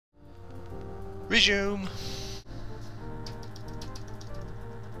Resume!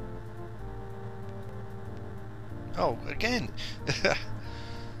 Oh, again!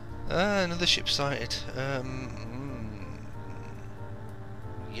 Another ship sighted.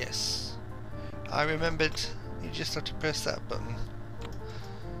 Yes. I remembered. You just have to press that button.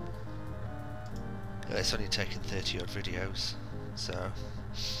 It's only taken 30 odd videos, so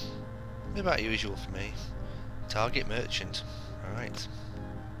about usual for me. Target merchant. Alright.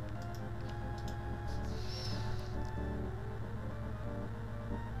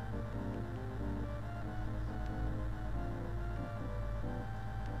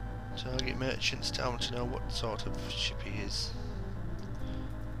 Target merchants, I want to know what sort of ship he is.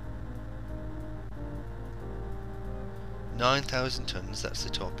 9,000 tons, that's the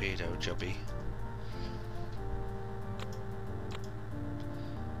torpedo jobby.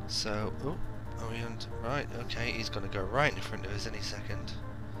 So, oh, are we on? Right, okay, he's gonna go right in front of us any second.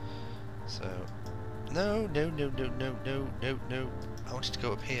 So, no, no, no, no, no, no, no, no. I wanted to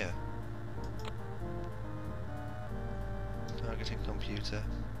go up here. Targeting computer.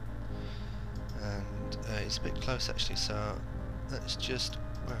 And it's a bit close actually, so let's just...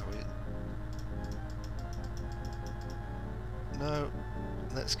 where are we? No,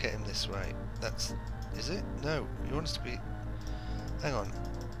 let's get him this way. That's... is it? No, he wants to be... hang on.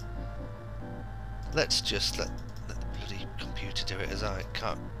 Let's just let the bloody computer do it, as I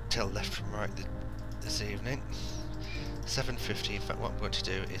can't tell left from right this evening. 750, in fact what I'm going to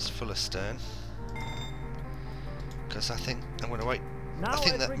do is full astern. Because I think I'm going to wait. I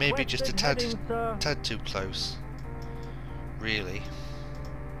think that may be just a tad too close, really.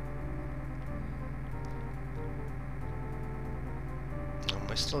 And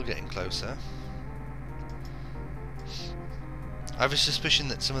we're still getting closer. I have a suspicion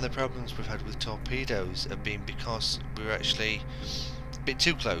that some of the problems we've had with torpedoes have been because we were actually a bit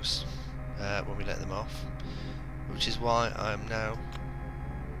too close when we let them off, which is why I'm now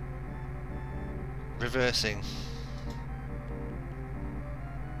reversing.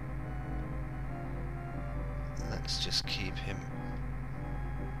 Let's just keep him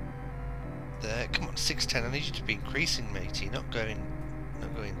there. Come on, 610. I need you to be increasing, matey, not going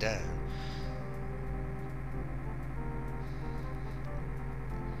down.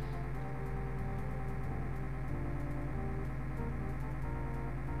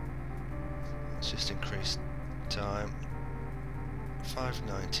 Let's just increase time.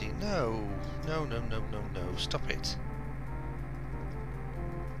 590. No, no, no, no, no, no. Stop it.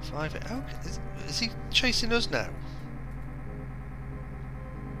 5. Oh, is he chasing us now?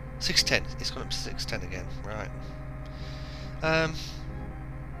 610. It's gone up to 610 again. Right.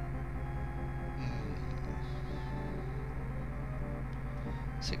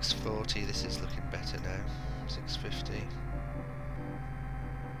 640. This is looking better now. 650.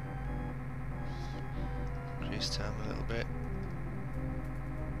 Increase time a little bit.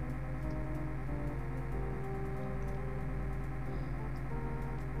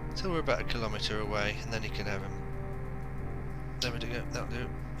 Till we're about a kilometre away, and then you can have him. There we go, that'll do.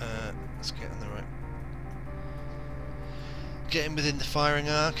 Let's get on the right. Get him within the firing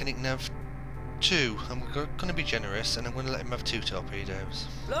arc, and he can have 2. I'm going to be generous, and I'm going to let him have 2 torpedoes.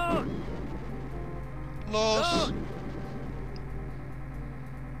 Load! Loss! Load!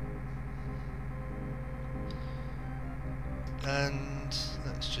 And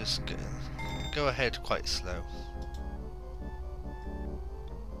let's just go ahead quite slow.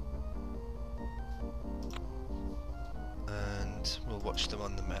 And we'll watch them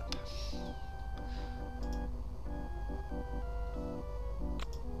on the map.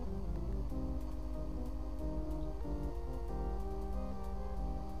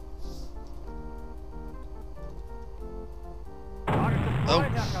 Oh!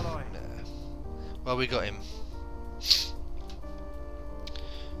 No. Well, we got him.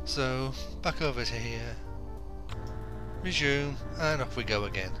 So, back over to here. Resume, and off we go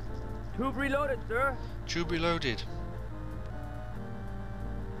again. Tube reloaded, sir. Tube reloaded.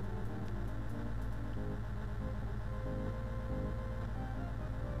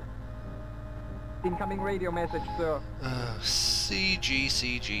 Incoming radio message, sir. CG,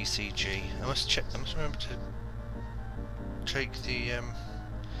 CG, CG. I must remember to take the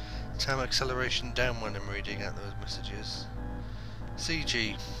time acceleration down when I'm reading out those messages.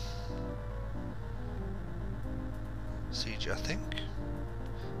 CG. CG, I think.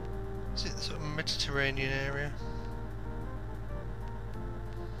 Is it the sort of Mediterranean area?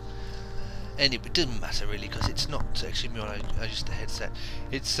 Anyway, it doesn't matter really, because it's not actually me on just the headset.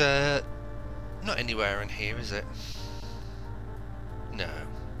 It's not anywhere in here, is it? No.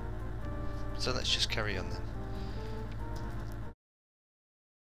 So let's just carry on then.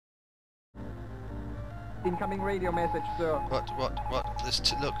 Incoming radio message, sir. What?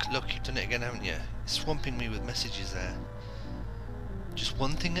 Look, you've done it again, haven't you? It's swamping me with messages there. Just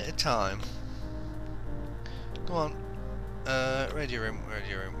one thing at a time. Go on. Radio room,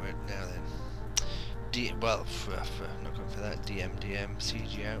 now then. Not going for that. DM,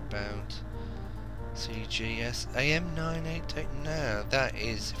 CG outbound. CGS, AM 988, now that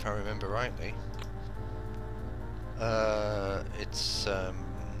is, if I remember rightly. It's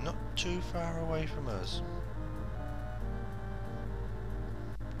not too far away from us.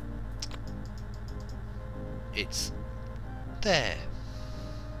 It's there.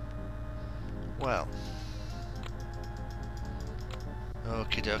 Well,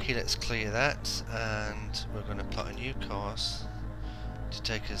 okie dokie, let's clear that, and we're going to plot a new course to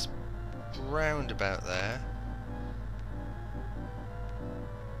take us round about there,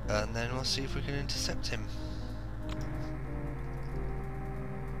 and then we'll see if we can intercept him.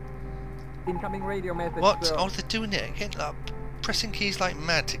 Incoming radio message, What? sir. Oh, they're doing it again, like, pressing keys like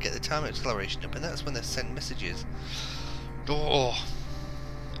mad to get the time acceleration up, and that's when they send messages. Oh,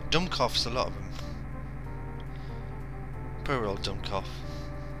 dumb coughs, a lot of them. Poor old dumb cough.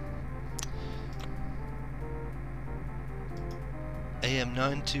 AM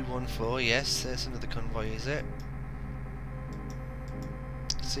 9214, yes, there's another convoy, is it?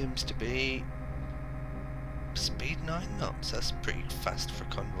 Seems to be speed 9 knots, that's pretty fast for a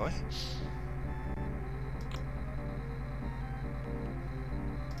convoy.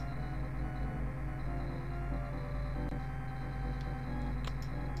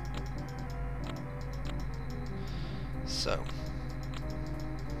 So,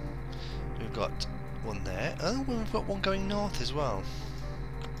 we've got one there. Oh, we've got one going north as well.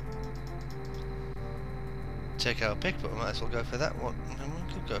 Take our pick, but we might as well go for that one. And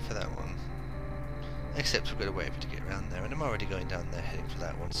we could go for that one. Except we've got to wait for it to get around there, and I'm already going down there heading for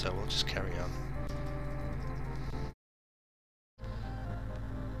that one, so we'll just carry on.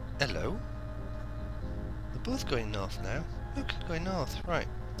 Hello? They're both going north now. Look, going north, right.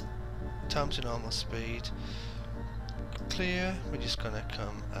 Time to normal speed. Clear, we're just going to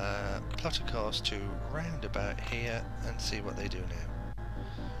come plot a course to round about here and see what they do now.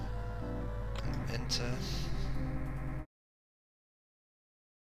 And enter.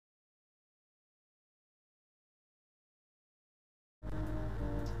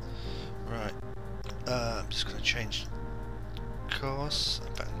 Right, I'm just going to change course.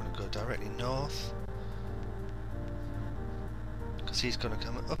 In fact, I'm going to go directly north, because he's going to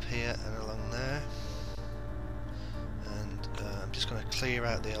come up here and along there. I'm just going to clear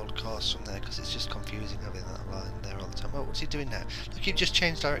out the old course from there, because it's just confusing having that line there all the time. Oh, what's he doing now? Look, you've just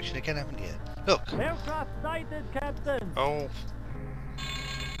changed direction again, haven't you? Look! Aircraft sighted, Captain! Oh!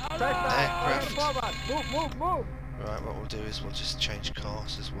 Aircraft! Forward! Move! Right, what we'll do is we'll just change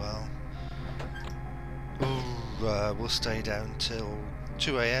course as well. Ooh, we'll stay down till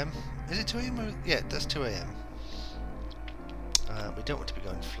 2 AM. Is it 2 AM? Yeah, that's 2 AM. We don't want to be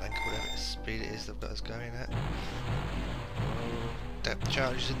going flank, whatever speed it is they've got us going at. Depth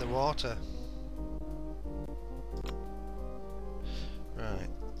charges in the water. Right.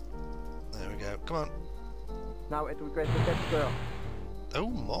 There we go. Come on. Now it requests a depth, sir. Oh,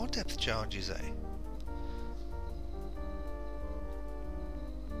 more depth charges, eh?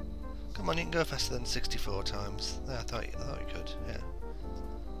 Come on, you can go faster than 64 times. No, I thought you could, yeah.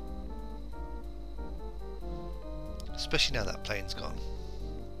 Especially now that plane's gone.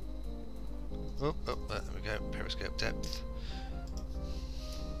 Oh, there we go. Periscope depth.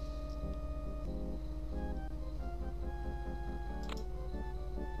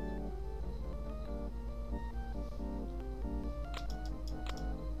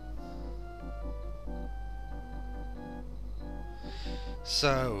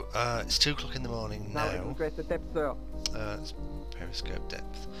 So, it's 2 o'clock in the morning now. Now it requests a depth, sir. It's periscope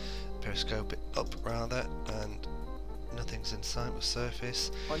depth. Periscope it up, rather, and nothing's in sight with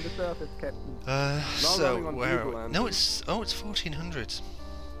surface. On the surface, Captain. So, running on where Google are we? and- No, it's 1400.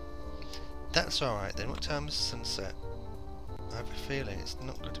 That's alright then. What time's sunset? I have a feeling it's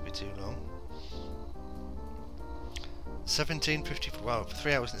not going to be too long. 17:54. Wow, for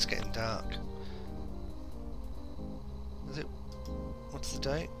 3 hours and it's getting dark. Is it? What's the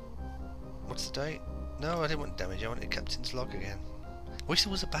date? What's the date? No, I didn't want damage. I wanted captain's log again. I wish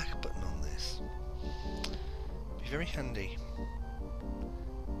there was a back button on this. Be very handy.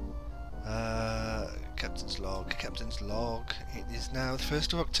 Captain's log. Captain's log. It is now the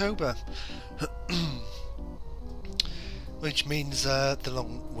 1st of October. Which means the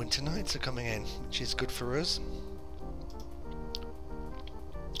long winter nights are coming in, which is good for us.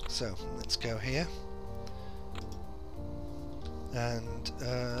 So, let's go here. And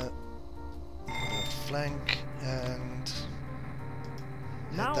flank and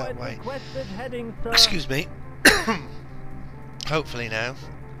head Now that at way. requested heading, sir. Excuse me. Hopefully now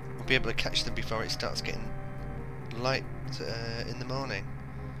we'll be able to catch them before it starts getting light in the morning.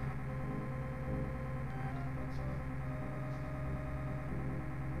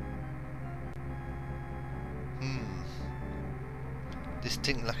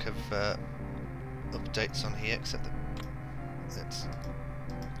 Distinct lack of updates on here, except that let's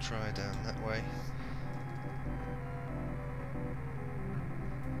try down that way.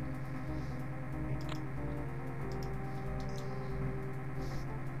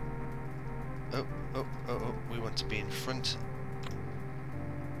 Oh, we want to be in front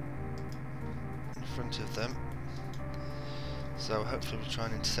of them, so hopefully we'll try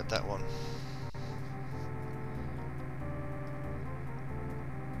and intercept that one.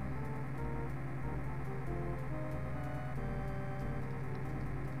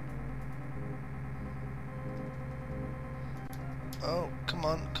 Oh, come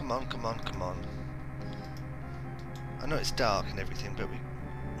on, come on, come on, come on. I know it's dark and everything, but we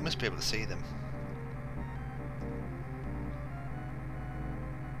must be able to see them.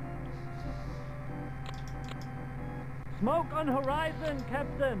 Smoke on horizon,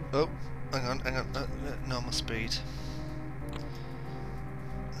 Captain. Oh, hang on, normal speed.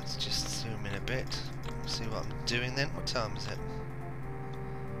 Let's just zoom in a bit, see what I'm doing then. What time is it?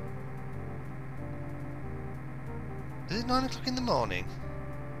 Is it 9 o'clock in the morning?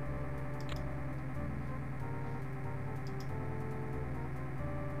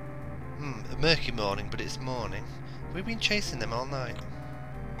 A murky morning, but it's morning. We've been chasing them all night.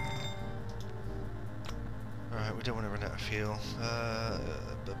 Alright, we don't want to run out of fuel.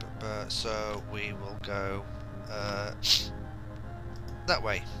 So we will go that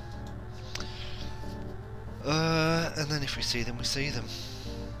way. And then if we see them, we see them.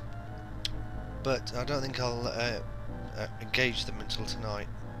 But I don't think I'll engage them until tonight.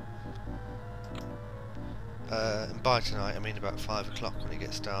 And by tonight I mean about 5 o'clock when it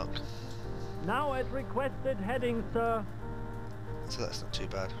gets dark. Now at requested heading, sir. So that's not too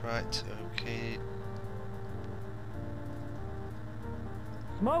bad. Right, okay.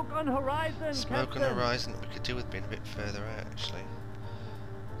 Smoke on horizon, Smoke Captain. on horizon. We could do with being a bit further out actually.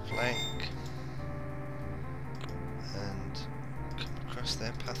 Flank. And come across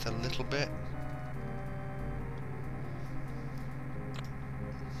their path a little bit.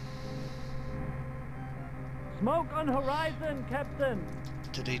 Smoke on horizon, Captain.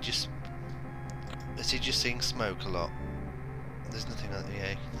 Did he just... Is he just seeing smoke a lot? There's nothing out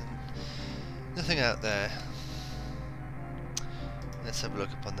there. Nothing out there. Let's have a look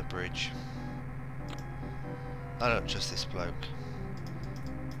up on the bridge. I don't trust this bloke.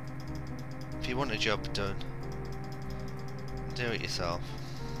 If you want a job done, do it yourself.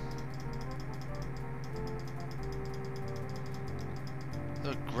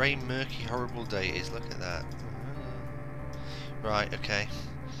 What a grey, murky, horrible day it is. Look at that. Right, okay.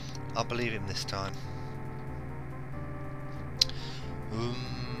 I'll believe him this time.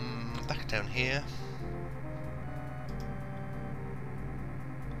 Back down here.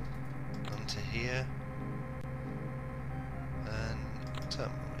 Onto here. And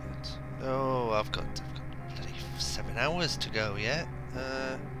turn it. Oh, I've got bloody 7 hours to go yet.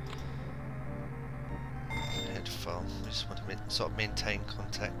 Head full. We just want to sort of maintain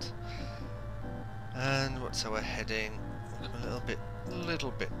contact. And what's our heading? Come a little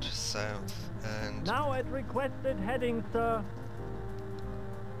bit south, and now at requested heading, sir.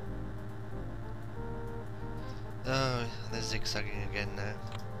 Oh, they're zigzagging again now.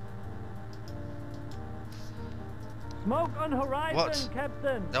 Smoke on horizon, What?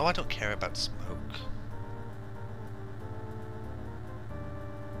 Captain. No, I don't care about smoke.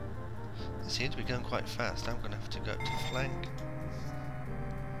 They seem to be going quite fast. I'm going to have to go to flank.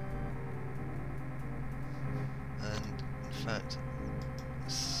 And in fact,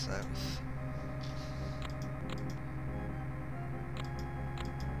 south.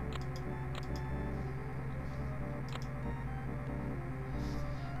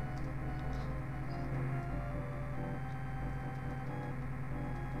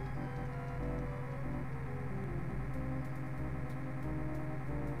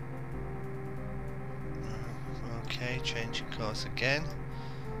 Okay, changing course again.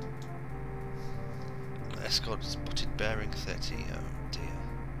 Escort spotted bearing 30. Oh dear.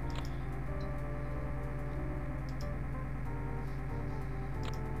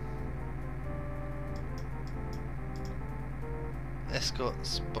 Escort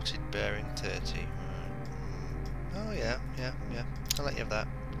spotted bearing 30. Oh yeah. I'll let you have that.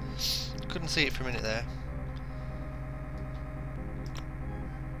 Couldn't see it for a minute there.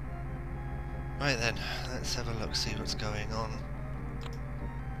 Right then, let's have a look, see what's going on.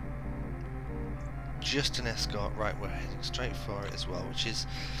 Just an escort, right, we're heading straight for it as well, which is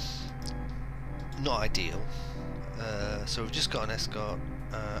not ideal. So we've just got an escort.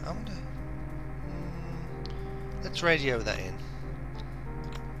 I wonder... let's radio that in.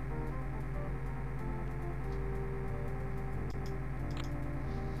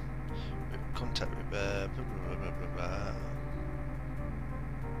 Contact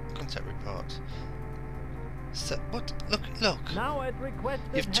contact report. So, what? Look. Now at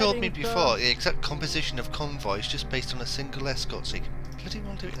requested You've told me heading, before sir. the exact composition of convoys just based on a single escort, so you can bloody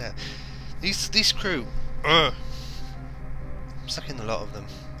well do it now. These crew, I'm sucking a lot of them.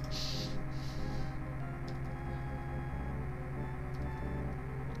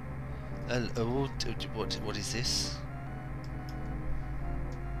 What is this?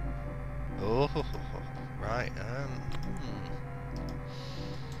 Oh, right.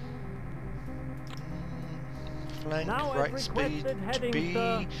 Flank, Now right at speed requested heading, B.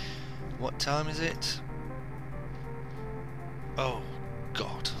 sir. What time is it? Oh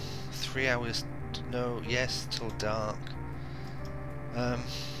God, 3 hours. No, yes, till dark.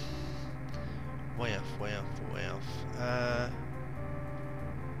 Way off.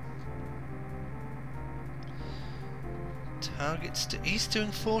 Targets. He's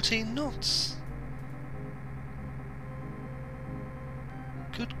doing 14 knots.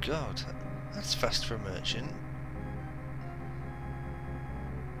 Good God, that's fast for a merchant.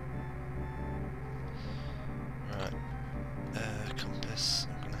 Right, compass.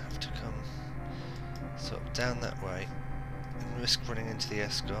 I'm gonna have to come sort of down that way and risk running into the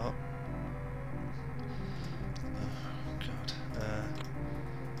escort. Oh God.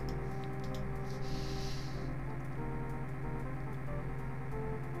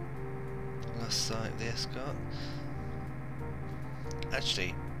 Lost sight of the escort.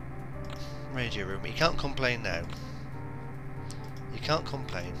 Actually, radio room. You can't complain now. You can't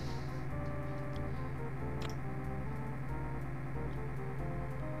complain.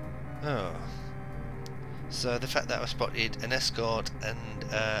 Oh. So the fact that I spotted an escort and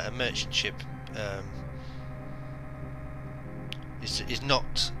a merchant ship is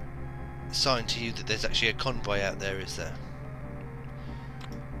not a sign to you that there's actually a convoy out there, is there?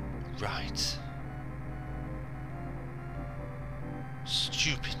 Right.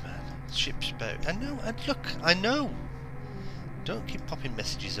 Stupid man. Ship's boat. I know, and look, I know! Don't keep popping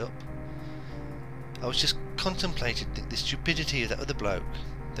messages up. I was just contemplating the stupidity of that other bloke,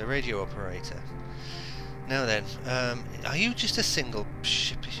 the radio operator. Now then, are you just a single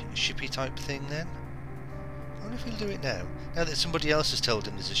shippy type thing then? I wonder if he'll do it now. Now that somebody else has told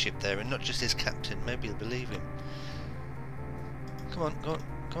him there's a ship there and not just his captain, maybe he'll believe him. Come on, go on,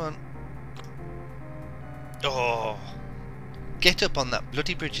 come on. Oh! Get up on that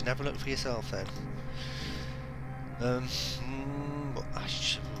bloody bridge and have a look for yourself then.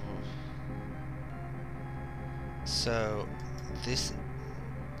 So, this...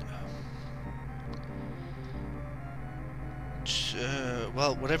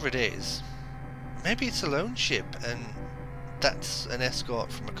 well, whatever it is, maybe it's a lone ship and that's an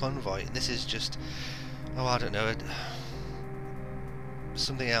escort from a convoy and this is just, oh I don't know,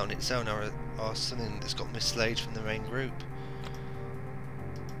 something out on its own, or something that's got mislaid from the main group.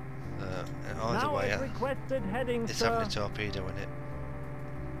 Either Now way, at requested heading, it's sir. having a torpedo in it.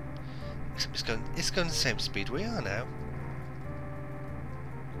 Except it's going the same speed we are now.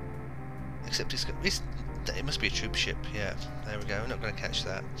 Except it must be a troop ship. Yeah, there we go. We're not going to catch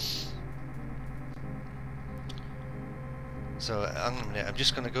that. So hang on a minute. I'm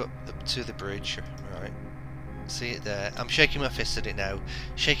just going to go up to the bridge. Right. See it there. I'm shaking my fist at it now.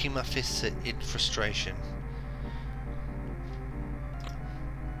 Shaking my fists in frustration.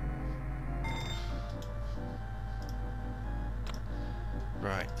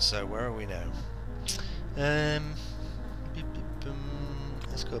 Right, so where are we now?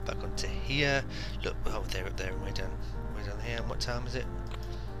 Let's go back onto here. Look, oh, they're up there, way down here. And what time is it?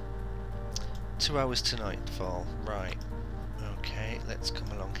 2 hours to nightfall. Right. Okay, let's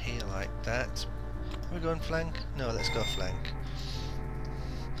come along here like that. Are we going flank? No, let's go flank.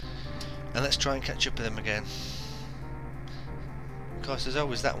 And let's try and catch up with them again. Of course, there's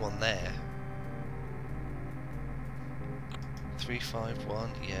always that one there.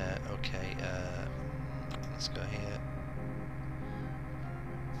 351, yeah, okay, let's go here.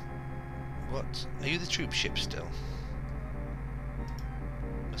 What? Are you the troop ship still?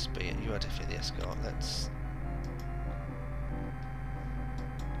 Must be, you are definitely the escort. Let's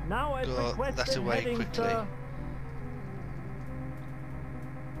Now at go requested that away heading, quickly. sir.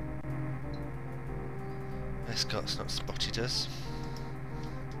 Escort's not spotted us.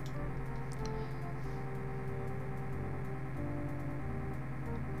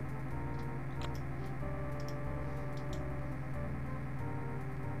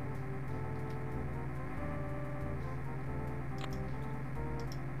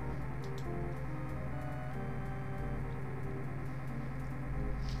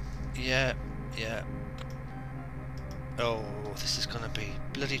 Yeah, yeah. Oh, this is gonna be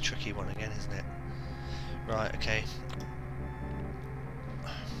a bloody tricky one again, isn't it? Right, okay.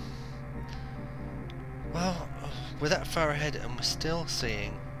 Well, we're that far ahead and we're still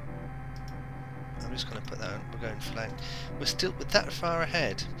seeing... I'm just going to put that on, we're going flank. We're that far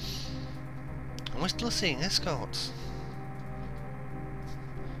ahead and we're still seeing escorts.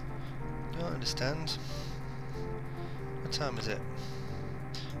 Don't understand. What time is it?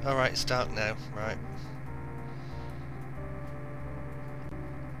 Alright, it's dark now, right.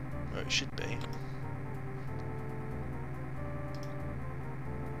 Where it should be.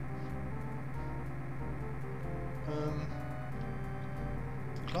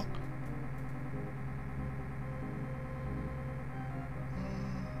 Clock?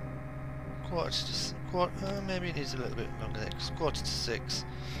 Maybe it needs a little bit longer. It's 5:45.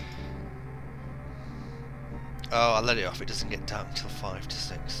 Oh, I'll let it off. It doesn't get dark until 5 to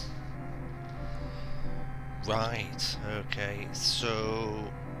 6. Right. Okay.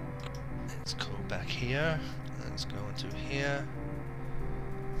 So let's go back here. Let's go into here,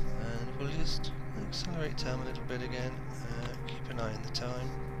 and we'll just accelerate time a little bit again. Keep an eye on the time.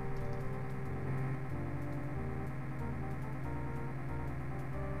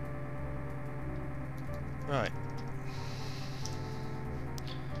 Right.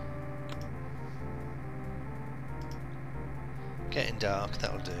 Getting dark,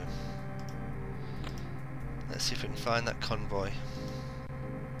 that'll do. Let's see if we can find that convoy.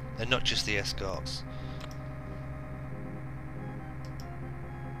 And not just the escorts.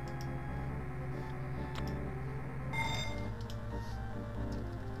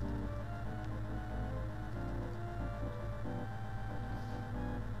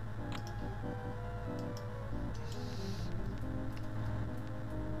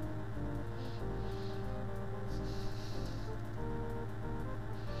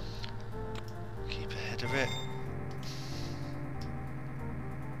 Keep ahead of it.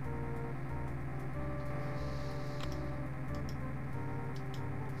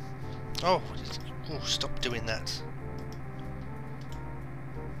 Oh, stop doing that.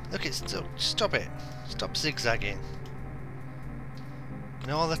 Look, stop it. Stop zigzagging.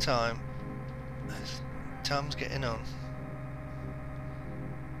 And all the time, Tom's getting on.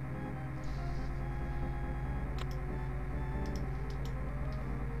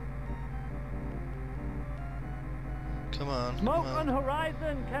 Come on. Smoke come on. on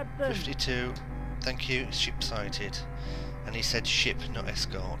horizon, Captain. 52. Thank you. Ship sighted. And he said ship, not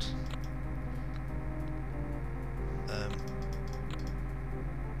escort.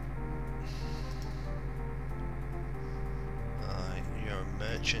 You're a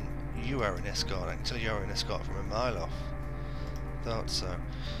merchant. You are an escort. I can tell you're an escort from a mile off. Thought so.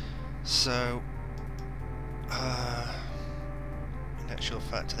 So, in actual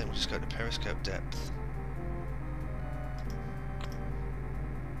fact, I think we'll just go to periscope depth.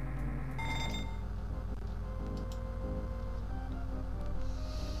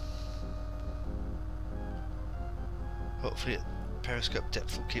 Hopefully periscope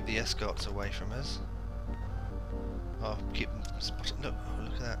depth will keep the escorts away from us. Oh, keep them spotted. Look, oh,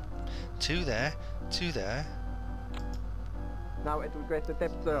 look at that. Two there. Now at requested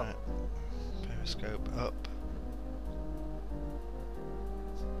depth, sir. Right. Periscope up.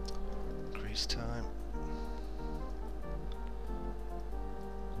 Increase time.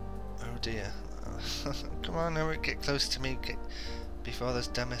 Oh dear. Come on, Eric, get close to me before those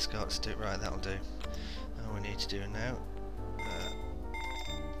damn escorts do it. Right, that'll do. All we need to do now.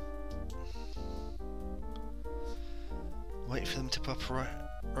 Wait for them to pop right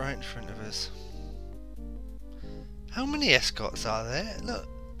in front of us. How many escorts are there? Look.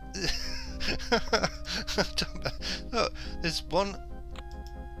 Look, there's 1,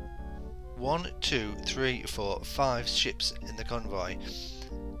 2, 3, 4, 5 ships in the convoy.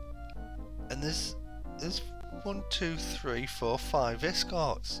 And there's 1, 2, 3, 4, 5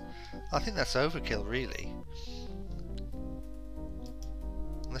 escorts. I think that's overkill, really.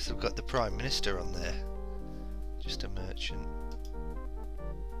 Unless they've got the Prime Minister on there. Just a merchant.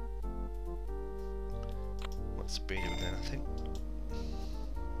 What speed are we going, I think?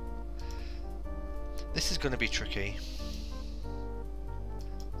 This is going to be tricky.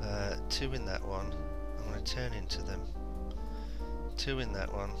 2 in that one. I'm going to turn into them. 2 in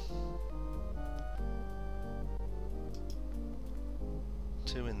that one.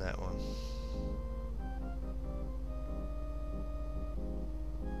 2 in that one.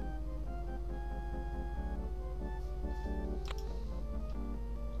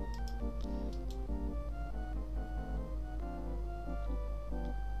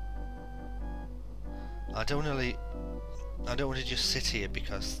 I don't really... I don't want to just sit here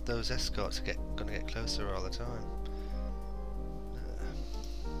because those escorts are going to get closer all the time.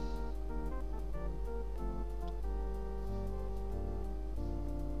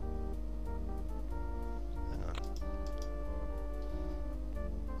 Hang on.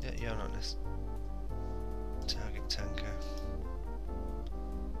 Yeah, you're not this target tanker.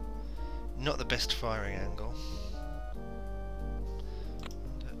 Not the best firing angle.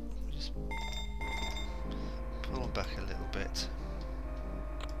 Just pull back a little bit.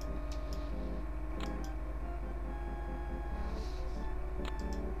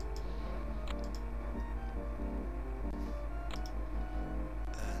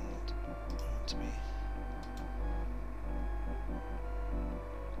 And to be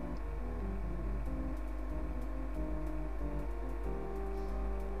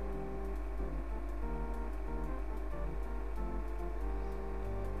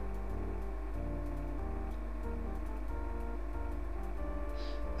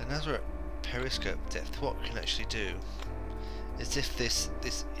and as we're at periscope depth, what we can actually do is if this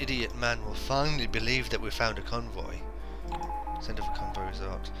idiot man will finally believe that we found a convoy. Send off a convoy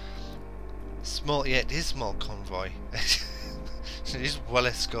resort. Small, yeah, it is small convoy. It is well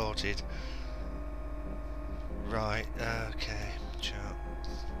escorted. Right, okay, chart.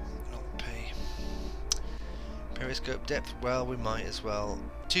 Not P. Periscope depth, well, we might as well.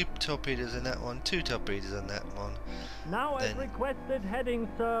 2 torpedoes in that one, 2 torpedoes in that one. Now at requested heading,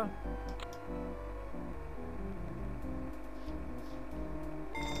 sir.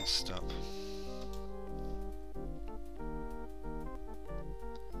 I'll stop.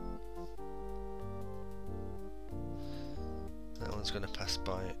 That one's going to pass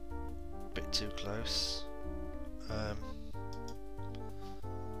by a bit too close.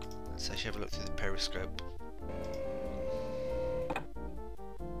 Let's actually have a look through the periscope.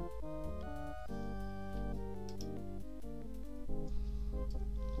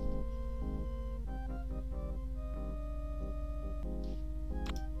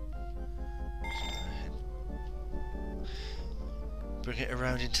 Bring it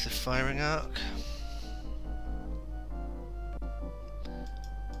around into the firing arc.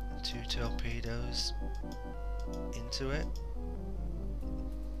 2 torpedoes into it.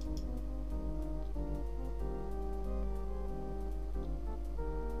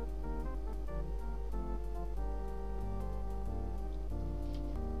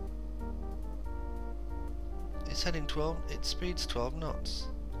 It's heading 12, its speed's 12 knots.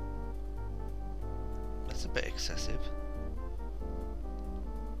 That's a bit excessive.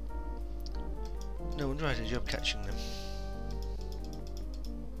 No wonder I did a job catching them.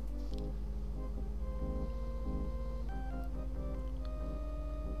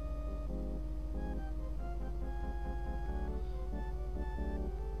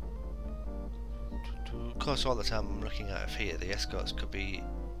 Of course, all the time I'm looking at here, the escorts could be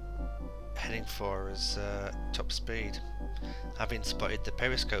heading for us top speed, having spotted the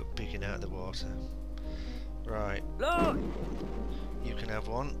periscope peeking out of the water. Right. Look! You can have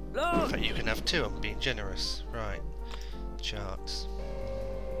one. Look! In fact, you can have 2. I'm being generous. Right. Charts.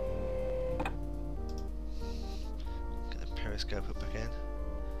 Get the periscope up again.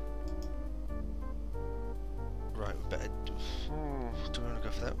 Right, we better. Do we want to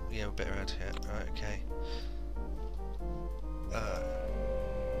go for that? Yeah, we better add here. Right, okay.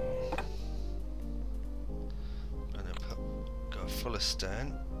 I'm gonna go full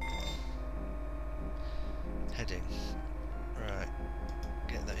astern. Heading. Right.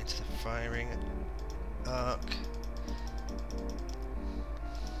 Get that into the firing arc.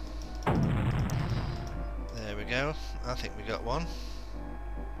 There we go. I think we got one.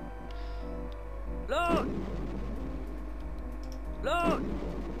 Look! Look!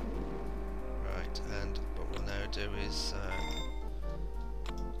 Right, and what we'll now do is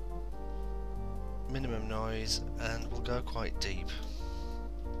minimum noise, and we'll go quite deep.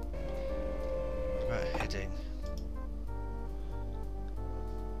 What about heading?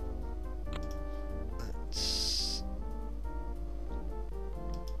 Let's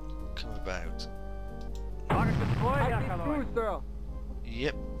come about. Target destroyed, Sir.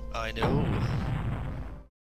 Yep, I know.